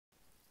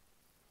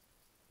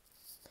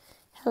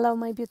Hello,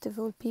 my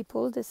beautiful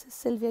people. This is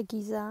Sylvia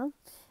Giza,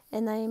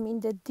 and I am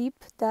in the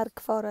deep, dark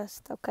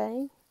forest,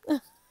 okay?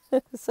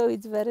 So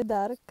it's very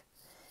dark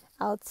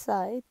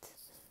outside,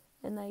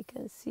 and I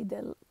can see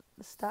the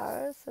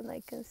stars, and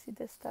I can see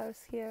the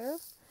stars here.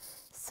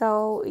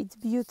 So it's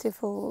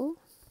beautiful.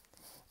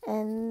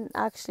 And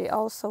actually,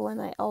 also, when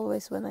I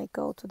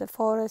go to the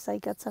forest, I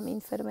got some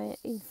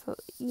inspiration,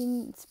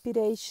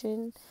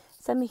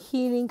 some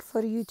healing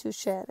for you to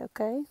share,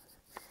 okay?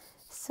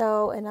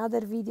 So another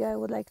video I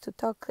would like to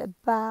talk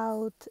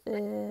about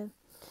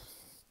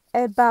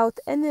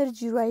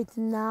energy right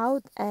now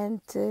and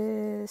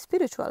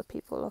spiritual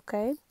people.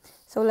 Okay,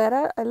 so there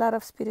are a lot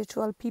of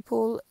spiritual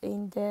people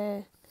in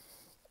the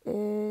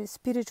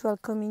spiritual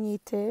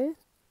community,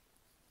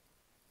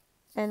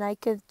 and I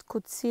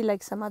could see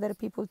like some other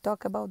people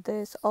talk about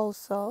this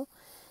also.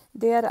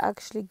 They are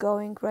actually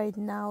going right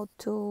now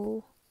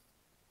to.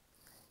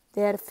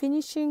 They are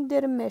finishing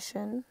their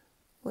mission,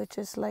 which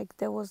is like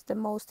that was the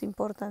most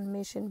important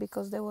mission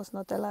because there was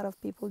not a lot of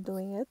people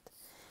doing it,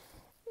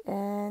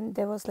 and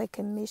there was like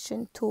a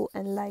mission to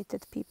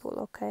enlighten people,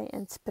 okay,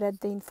 and spread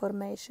the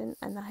information.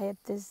 And I had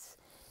this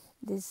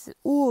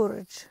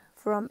urge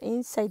from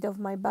inside of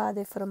my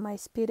body, from my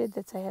spirit,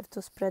 that I have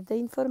to spread the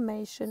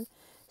information,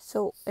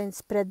 so and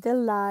spread the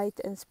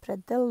light and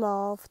spread the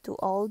love to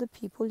all the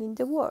people in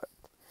the world.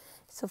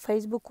 So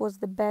Facebook was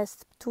the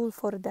best tool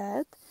for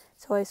that.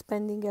 So I was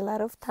spending a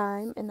lot of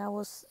time, and I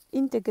was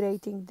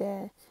integrating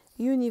the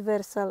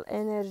universal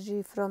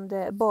energy from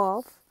the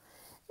above,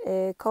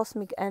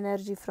 cosmic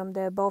energy from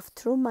the above,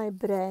 through my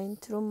brain,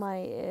 through my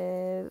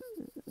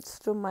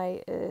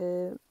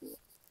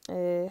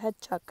head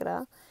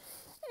chakra.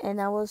 And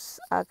I was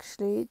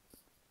actually,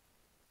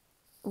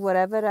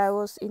 wherever I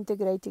was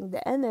integrating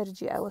the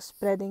energy, I was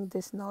spreading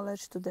this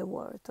knowledge to the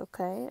world,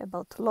 okay,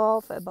 about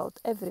love, about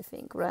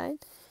everything,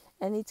 right?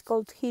 And it's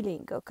called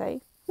healing,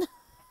 okay?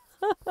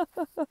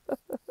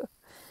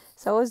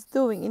 So I was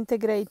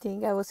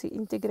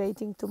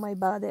integrating to my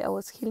body. I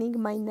was healing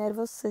my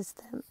nervous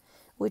system,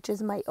 which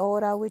is my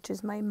aura, which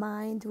is my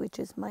mind, which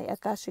is my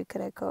Akashic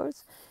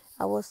records.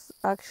 I was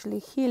actually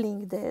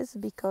healing this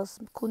because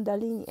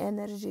Kundalini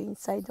energy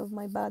inside of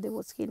my body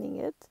was healing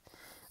it.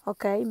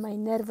 Okay, my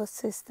nervous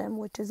system,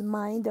 which is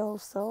mind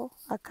also,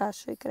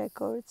 Akashic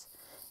records,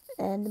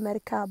 and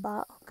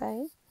Merkaba,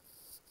 okay?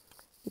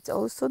 It's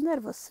also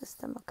nervous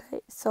system, okay?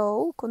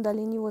 So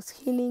Kundalini was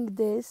healing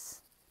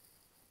this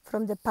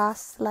from the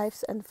past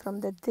lives and from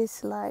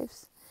this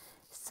lives.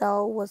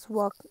 So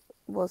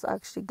was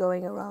actually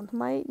going around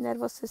my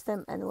nervous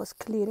system and was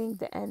clearing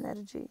the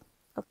energy,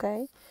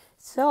 okay?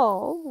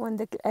 So when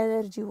the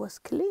energy was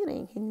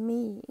clearing in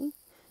me,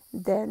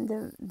 then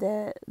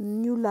the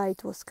new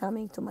light was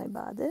coming to my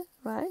body,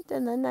 right?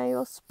 And then I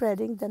was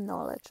spreading the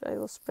knowledge, I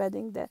was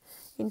spreading the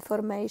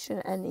information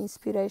and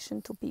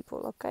inspiration to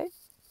people, okay?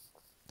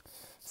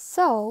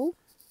 So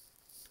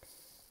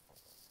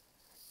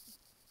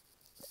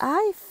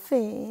I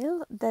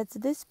feel that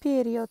this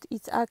period,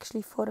 it's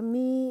actually for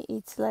me,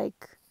 it's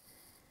like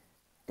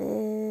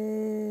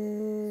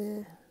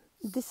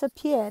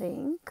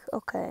disappearing,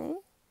 okay?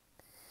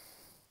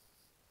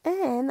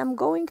 And I'm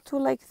going to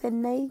like the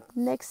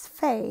next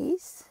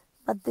phase,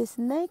 but this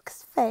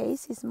next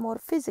phase is more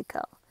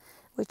physical,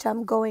 which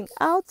I'm going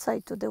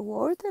outside to the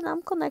world, and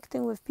I'm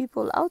connecting with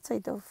people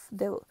outside of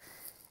the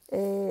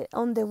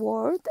on the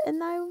world,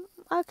 and I'm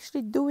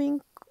actually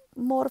doing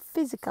more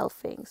physical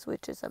things,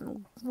 which is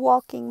I'm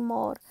walking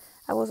more.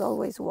 I was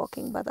always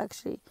walking, but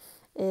actually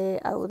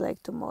I would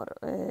like to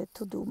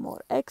do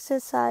more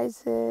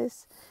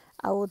exercises.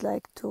 I would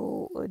like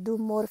to do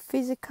more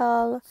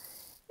physical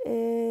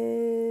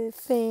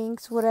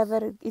things,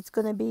 whatever it's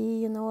gonna be,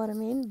 you know what I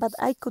mean? But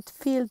I could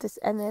feel this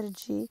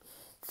energy,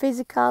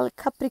 physical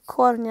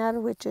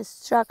Capricornian, which is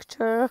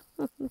structure,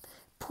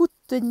 put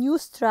the new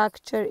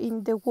structure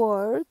in the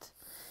world,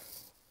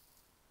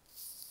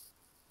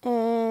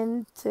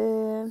 and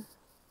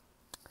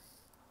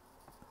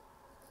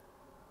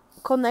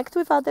connect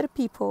with other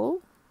people,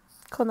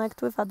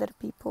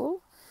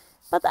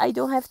 but I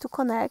don't have to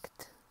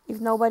connect. If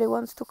nobody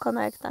wants to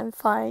connect, I'm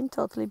fine,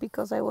 totally,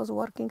 because I was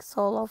working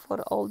solo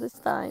for all this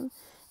time,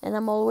 and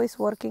I'm always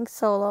working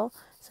solo.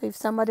 So if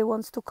somebody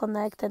wants to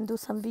connect and do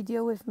some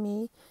video with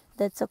me,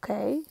 that's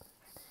okay.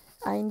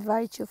 I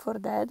invite you for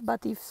that.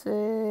 But if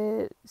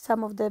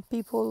some of the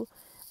people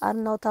are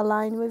not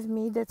aligned with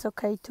me, that's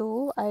okay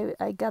too.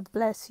 I God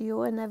bless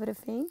you and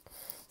everything.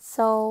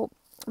 So,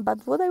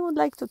 but what I would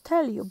like to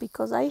tell you,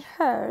 because I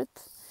heard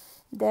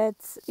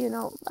that, you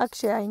know,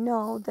 actually I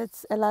know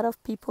that a lot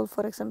of people,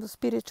 for example,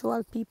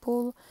 spiritual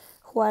people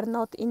who are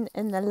not in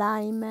an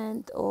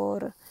alignment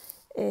or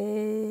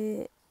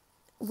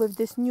with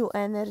this new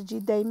energy,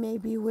 they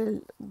maybe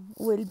will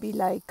be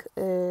like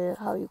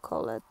how you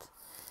call it,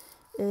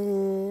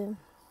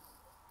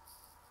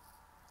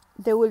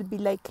 there will be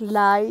like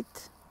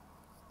light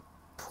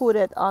put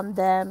it on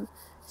them,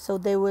 so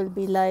they will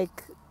be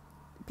like,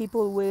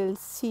 people will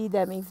see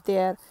them if they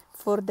are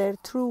for their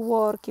true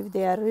work, if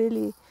they are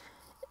really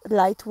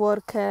light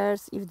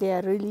workers, if they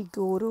are really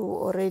guru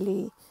or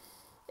really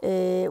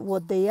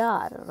what they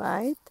are,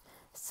 right?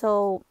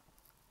 So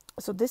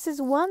this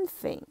is one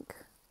thing.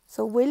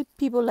 So will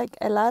people, like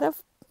a lot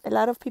of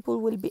people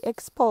will be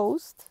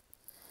exposed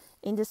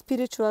in the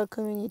spiritual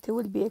community,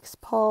 will be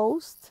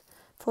exposed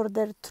for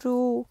their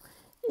true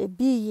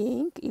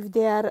being, if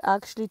they are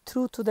actually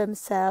true to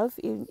themselves,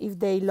 if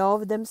they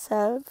love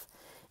themselves,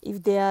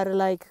 if they are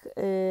like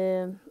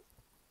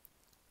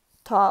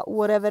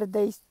whatever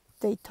they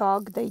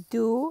talk, they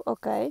do,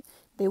 okay,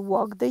 they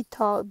walk, they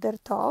talk, their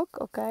talk,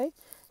 okay.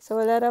 So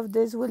a lot of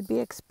this will be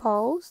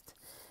exposed.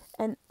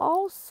 And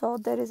also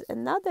there is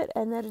another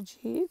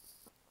energy,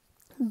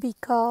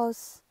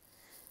 because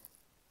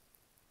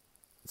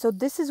so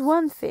this is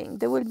one thing,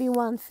 there will be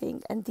one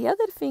thing, and the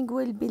other thing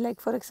will be like,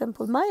 for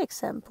example, my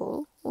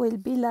example will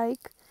be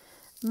like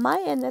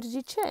my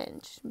energy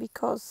change,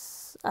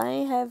 because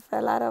I have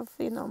a lot of,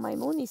 my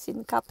moon is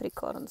in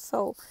Capricorn.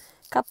 So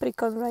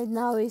Capricorn right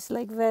now is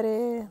like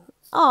very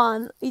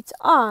it's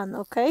on,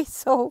 okay.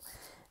 So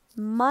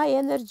my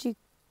energy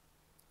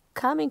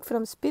coming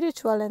from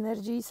spiritual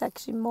energy is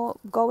actually more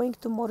going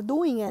to more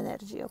doing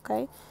energy,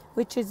 okay,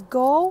 which is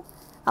go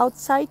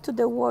outside to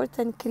the world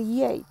and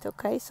create,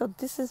 okay. So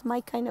this is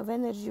my kind of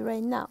energy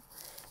right now.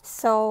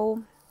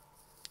 So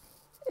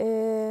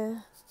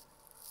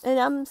and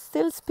I'm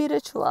still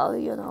spiritual,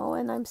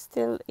 and I'm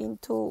still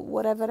into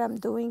whatever I'm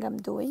doing,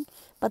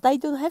 but I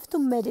don't have to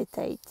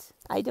meditate.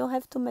 I don't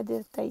have to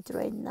meditate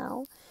right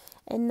now.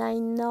 And I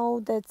know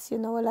that, a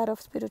lot of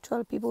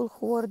spiritual people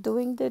who are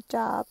doing the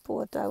job,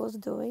 what I was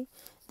doing,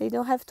 they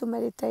don't have to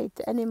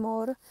meditate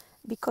anymore,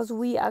 because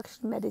we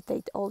actually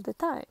meditate all the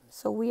time.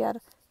 So we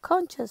are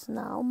conscious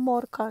now,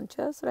 more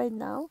conscious right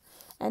now.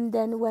 And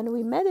then when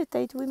we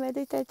meditate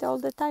all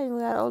the time.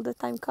 We are all the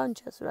time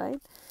conscious, right?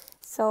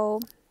 So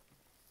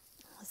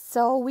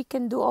we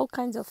can do all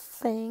kinds of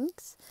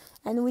things,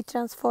 and we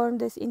transform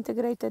this,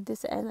 integrated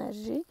this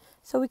energy,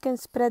 so we can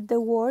spread the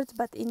words,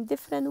 but in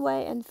different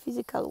way and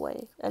physical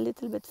way, a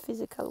little bit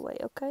physical way,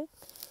 okay.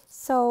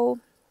 So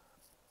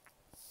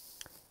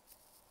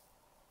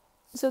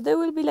there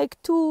will be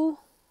like two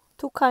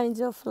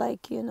kinds of,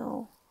 like,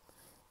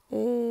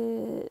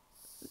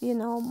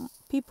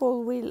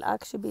 people will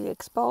actually be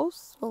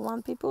exposed. So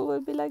one people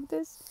will be like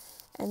this,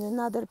 and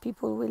another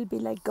people will be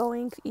like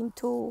going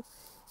into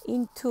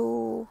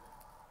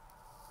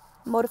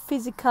more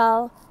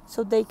physical,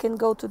 so they can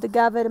go to the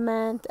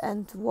government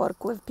and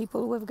work with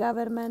people with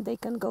government. They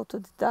can go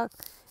to the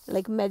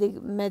like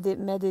medical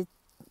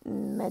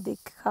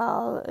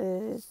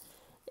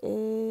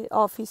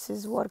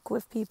offices, work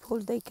with people.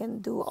 They can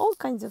do all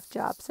kinds of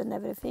jobs and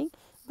everything,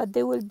 but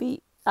they will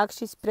be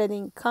actually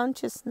spreading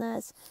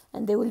consciousness,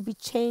 and they will be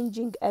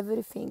changing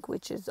everything,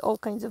 which is all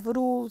kinds of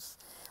rules,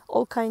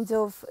 all kinds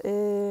of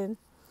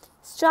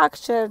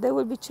structure. They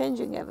will be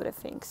changing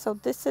everything. So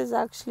this is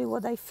actually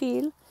what I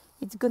feel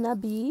it's gonna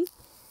be.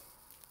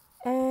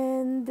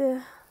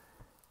 And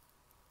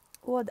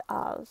what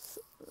else?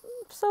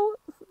 So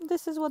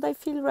this is what I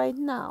feel right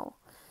now.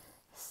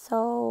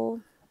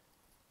 So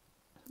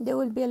there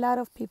will be a lot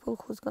of people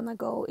who's gonna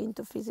go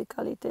into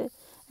physicality,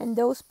 and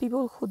those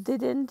people who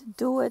didn't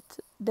do it,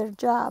 their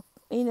job,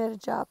 inner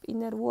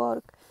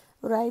work,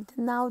 right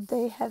now,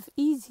 they have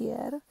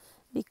easier,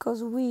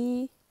 because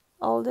we,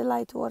 all the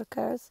light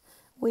workers,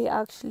 we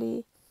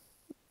actually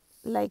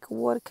like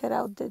work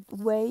out the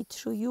way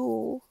through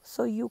you,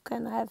 so you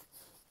can have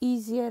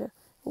easier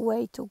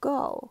way to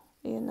go,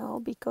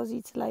 because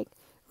it's like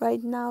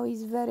right now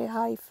is very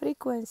high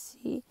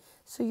frequency,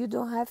 so you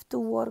don't have to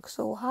work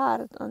so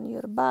hard on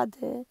your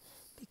body,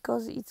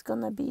 because it's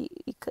gonna be,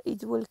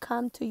 it will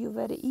come to you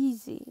very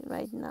easy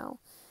right now.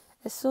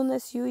 As soon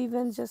as you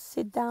even just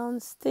sit down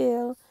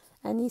still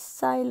and is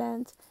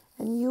silent,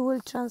 and you will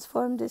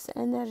transform this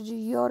energy,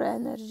 your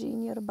energy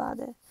in your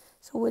body,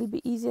 so it will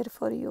be easier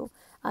for you.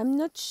 I'm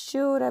not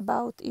sure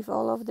about if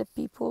all of the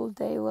people,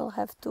 they will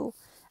have to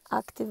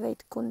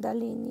activate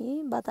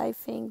Kundalini, but I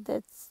think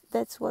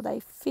that's what I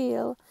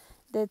feel,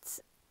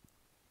 that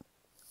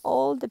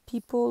all the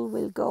people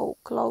will go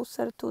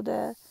closer to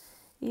the,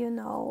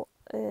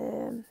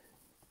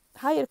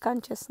 higher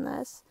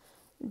consciousness.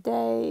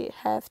 They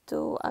have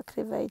to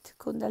activate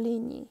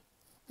Kundalini,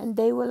 and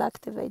they will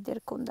activate their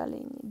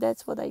Kundalini.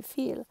 That's what I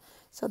feel.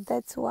 So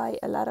that's why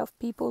a lot of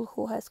people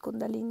who has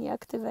Kundalini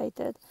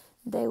activated,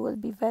 they will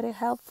be very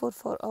helpful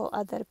for all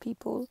other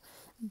people.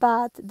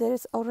 But there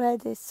is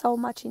already so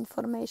much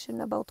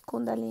information about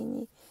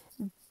Kundalini,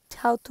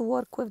 how to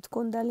work with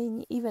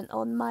Kundalini, even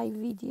on my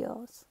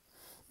videos,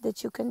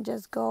 that you can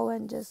just go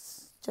and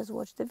just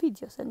watch the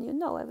videos, and you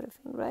know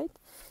everything, right?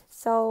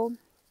 So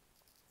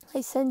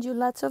I send you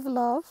lots of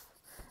love,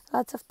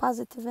 lots of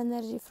positive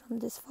energy from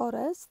this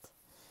forest,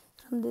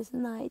 from this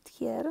night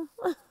here.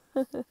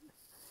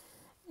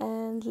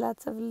 And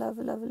lots of love,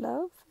 love,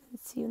 love. And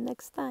see you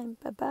next time.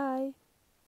 Bye-bye.